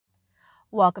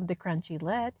Welcome to Crunchy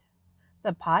Lit,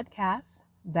 the podcast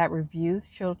that reviews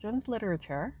children's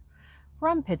literature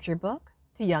from picture book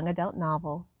to young adult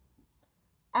novels,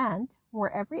 and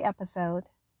where every episode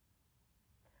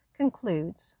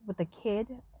concludes with a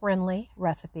kid-friendly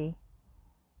recipe.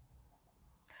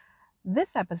 This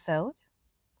episode,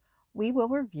 we will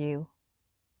review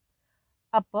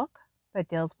a book that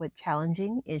deals with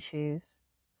challenging issues,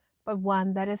 but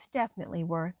one that is definitely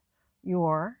worth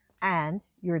your and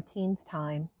your teen's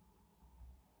time.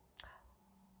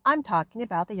 I'm talking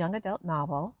about the young adult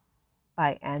novel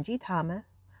by Angie Thomas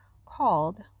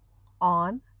called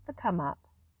On the Come Up.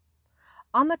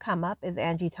 On the Come Up is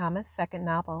Angie Thomas' second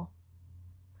novel.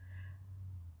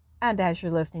 And as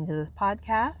you're listening to this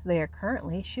podcast, they are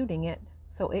currently shooting it,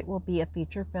 so it will be a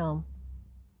feature film.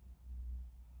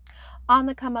 On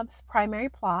the Come Up's primary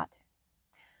plot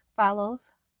follows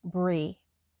Bree,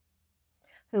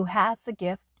 who has the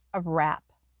gift of rap.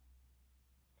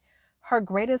 Her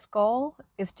greatest goal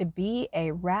is to be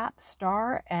a rap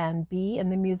star and be in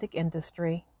the music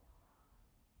industry.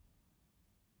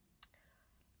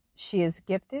 She is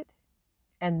gifted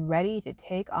and ready to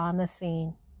take on the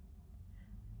scene.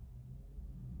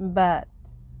 But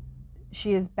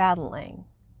she is battling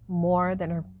more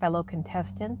than her fellow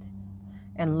contestant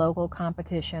and local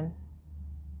competition.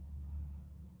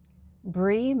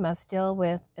 Bree must deal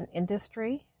with an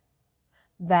industry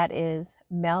that is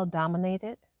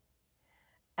male-dominated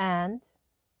and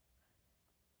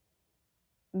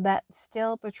that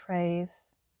still portrays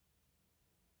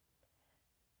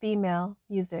female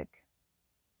music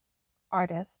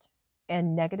artists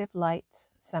in negative lights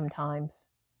sometimes.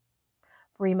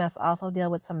 Bree must also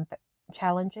deal with some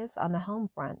challenges on the home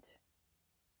front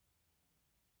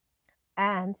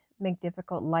and make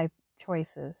difficult life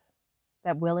choices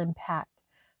that will impact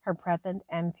her present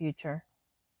and future.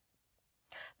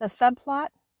 The subplot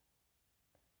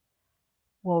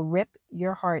will rip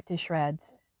your heart to shreds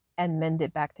and mend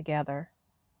it back together.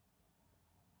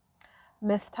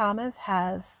 Miss Thomas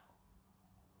has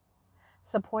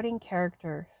supporting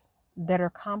characters that are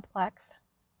complex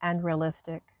and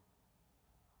realistic.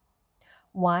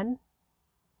 One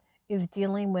is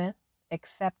dealing with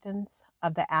acceptance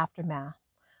of the aftermath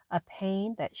of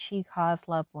pain that she caused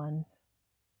loved ones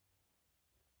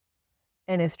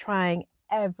and is trying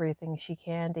everything she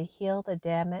can to heal the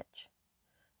damage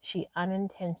she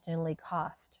unintentionally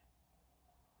caused.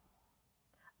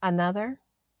 Another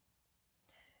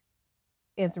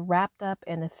is wrapped up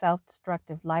in a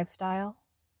self-destructive lifestyle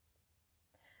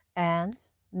and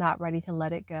not ready to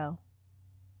let it go.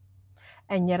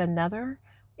 And yet another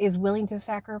is willing to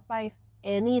sacrifice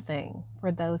anything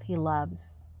for those he loves,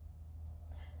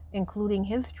 including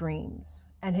his dreams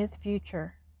and his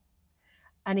future.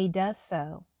 And he does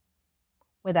so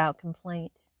without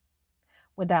complaint,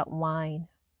 without whine,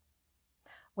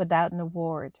 without an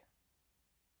award.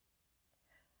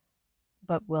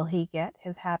 But will he get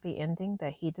his happy ending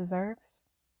that he deserves?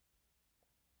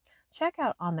 Check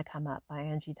out On the Come Up by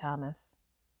Angie Thomas.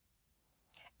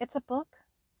 It's a book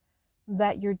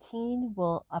that your teen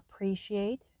will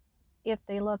appreciate if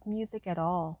they love music at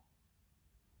all.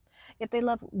 If they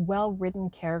love well-written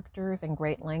characters and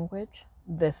great language,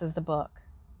 this is the book.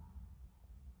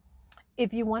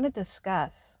 If you want to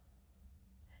discuss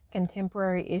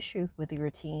contemporary issues with your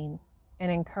teen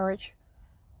and encourage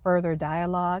further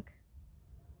dialogue,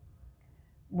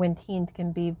 when teens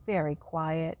can be very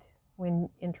quiet when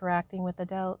interacting with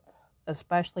adults,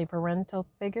 especially parental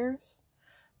figures,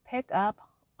 pick up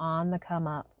On the Come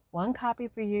Up. One copy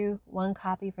for you, one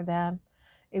copy for them.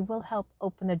 It will help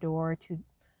open the door to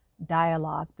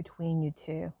dialogue between you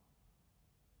two.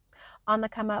 On the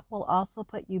Come Up will also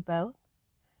put you both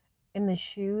in the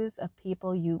shoes of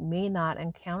people you may not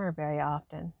encounter very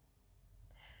often.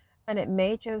 And it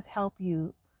may just help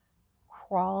you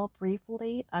crawl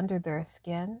briefly under their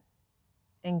skin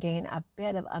and gain a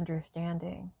bit of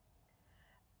understanding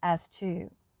as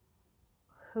to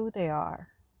who they are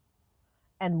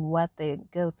and what they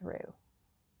go through.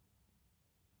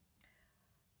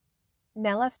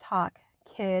 Now let's talk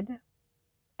kid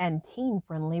and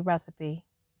teen-friendly recipe.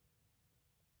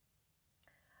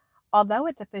 Although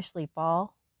it's officially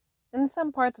fall, in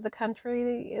some parts of the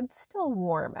country, it's still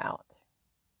warm out.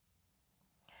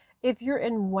 If you're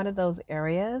in one of those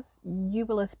areas, you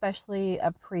will especially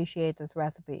appreciate this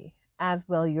recipe, as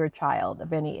will your child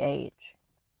of any age.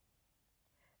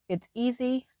 It's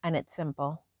easy and it's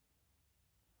simple.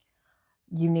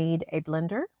 You need a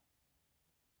blender,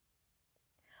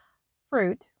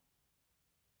 fruit,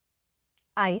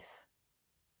 ice,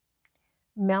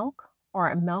 milk or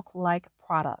a milk-like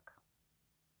product,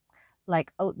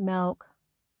 like oat milk,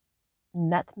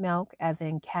 nut milk, as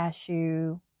in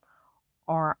cashew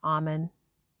or almond,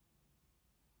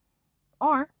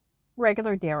 or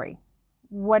regular dairy.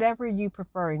 Whatever you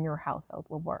prefer in your household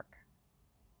will work.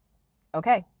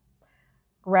 Okay,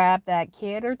 grab that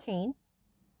kid or teen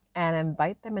and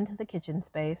invite them into the kitchen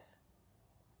space.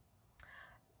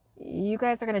 You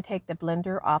guys are going to take the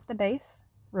blender off the base,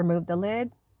 remove the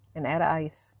lid, and add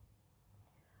ice.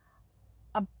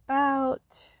 About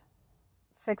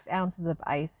 6 ounces of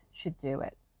ice should do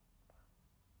it,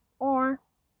 or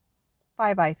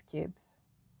 5 ice cubes.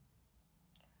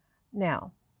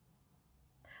 Now,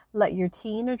 let your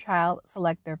teen or child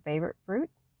select their favorite fruit,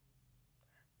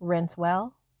 rinse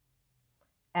well,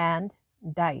 and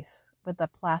dice with a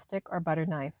plastic or butter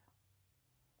knife.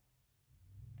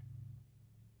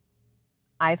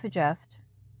 I suggest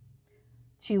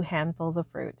 2 handfuls of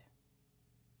fruit.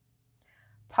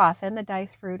 Toss in the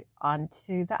diced fruit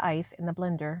onto the ice in the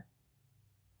blender.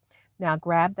 Now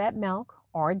grab that milk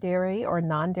or dairy or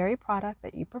non-dairy product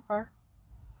that you prefer.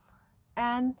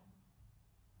 And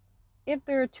if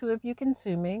there are 2 of you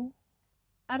consuming,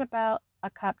 add about a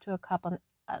cup to a cup and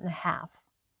a half.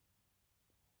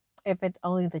 If it's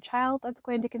only the child that's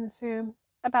going to consume,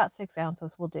 about 6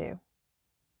 ounces will do.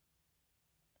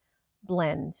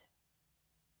 Blend.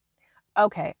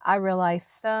 Okay, I realize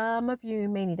some of you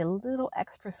may need a little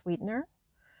extra sweetener.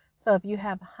 So if you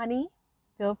have honey,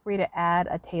 feel free to add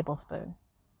a tablespoon.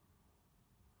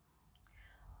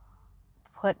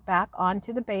 Put back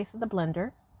onto the base of the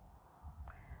blender.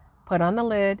 Put on the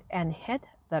lid and hit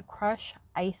the crush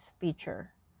ice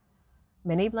feature.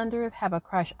 Many blenders have a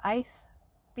crush ice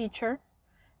feature.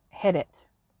 Hit it,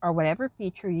 or whatever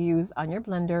feature you use on your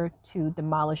blender to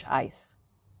demolish ice.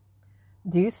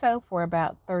 Do so for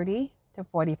about 30 to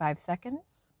 45 seconds.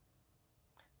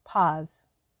 Pause.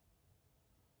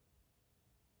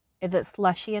 Is it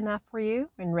slushy enough for you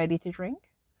and ready to drink?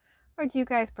 Or do you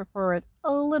guys prefer it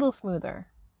a little smoother?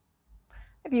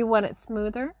 If you want it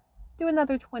smoother, do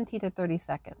another 20 to 30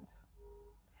 seconds.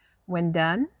 When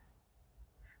done,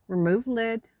 remove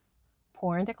lid,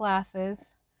 pour into glasses,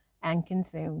 and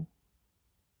consume.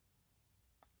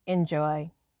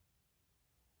 Enjoy.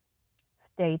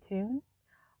 Stay tuned.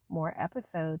 More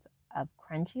episodes of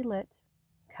Crunchy Lit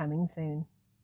coming soon.